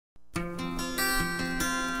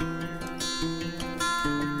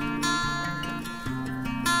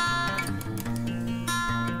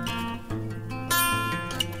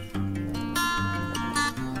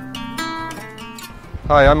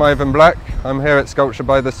Hi, I'm Ivan Black. I'm here at Sculpture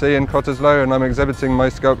by the Sea in Cottesloe and I'm exhibiting my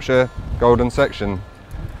sculpture Golden Section.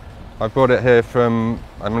 I brought it here I'm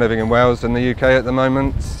living in Wales in the UK at the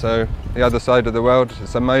moment, so the other side of the world.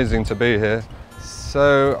 It's amazing to be here.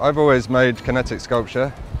 So I've always made kinetic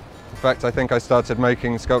sculpture. In fact, I think I started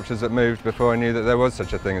making sculptures that moved before I knew that there was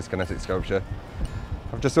such a thing as kinetic sculpture.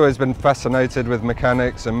 I've just always been fascinated with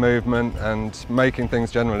mechanics and movement and making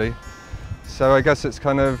things generally. So I guess it's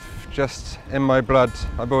kind of just in my blood.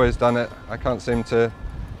 I've always done it. I can't seem to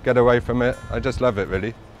get away from it. I just love it,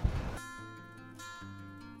 really.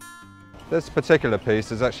 This particular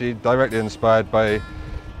piece is actually directly inspired by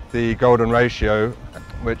the golden ratio,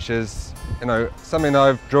 which is, something that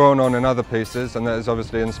I've drawn on in other pieces, and that has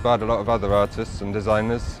obviously inspired a lot of other artists and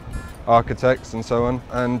designers, architects and so on.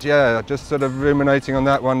 And yeah, just sort of ruminating on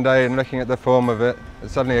that one day and looking at the form of it, it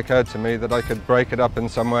suddenly occurred to me that I could break it up in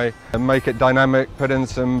some way and make it dynamic, put in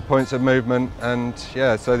some points of movement, and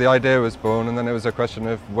yeah, so the idea was born, and then it was a question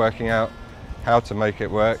of working out how to make it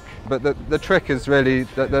work. But the trick is really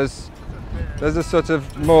that there's a sort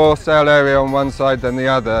of more sail area on one side than the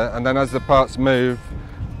other, and then as the parts move,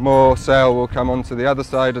 more sail will come onto the other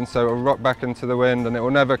side, and so it will rock back into the wind, and it will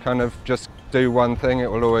never kind of just do one thing. It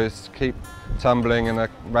will always keep tumbling in a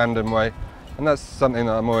random way, and that's something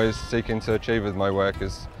that I'm always seeking to achieve with my work,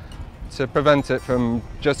 is to prevent it from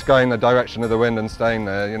just going the direction of the wind and staying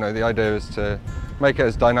there. The idea is to make it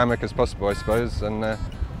as dynamic as possible, I suppose, and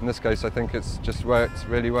in this case I think it's just worked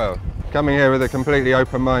really well. Coming here with a completely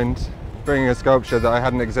open mind, bringing a sculpture that I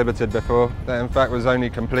hadn't exhibited before, that in fact was only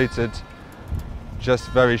completed just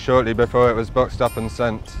very shortly before it was boxed up and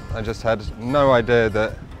sent. I just had no idea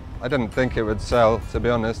that, I didn't think it would sell, to be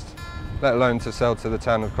honest, let alone to sell to the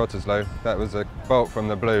town of Cottesloe. That was a bolt from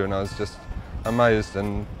the blue, and I was just amazed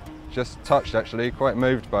and just touched, actually, quite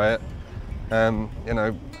moved by it.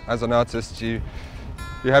 As an artist, you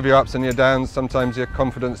have your ups and your downs, sometimes your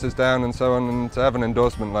confidence is down and so on, and to have an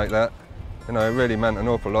endorsement like that, it really meant an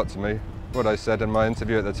awful lot to me. What I said in my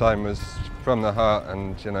interview at the time was from the heart,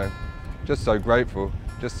 and just so grateful.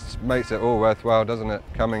 Just makes it all worthwhile, doesn't it,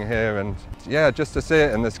 coming here, and yeah, just to see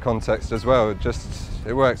it in this context as well,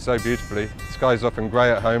 it works so beautifully. The sky's often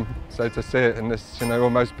grey at home, so to see it in this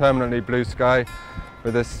almost permanently blue sky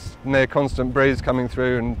with this near constant breeze coming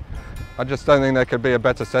through, and I just don't think there could be a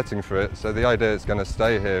better setting for it. So the idea it's going to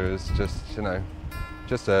stay here is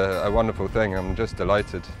just a wonderful thing. I'm just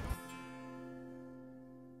delighted.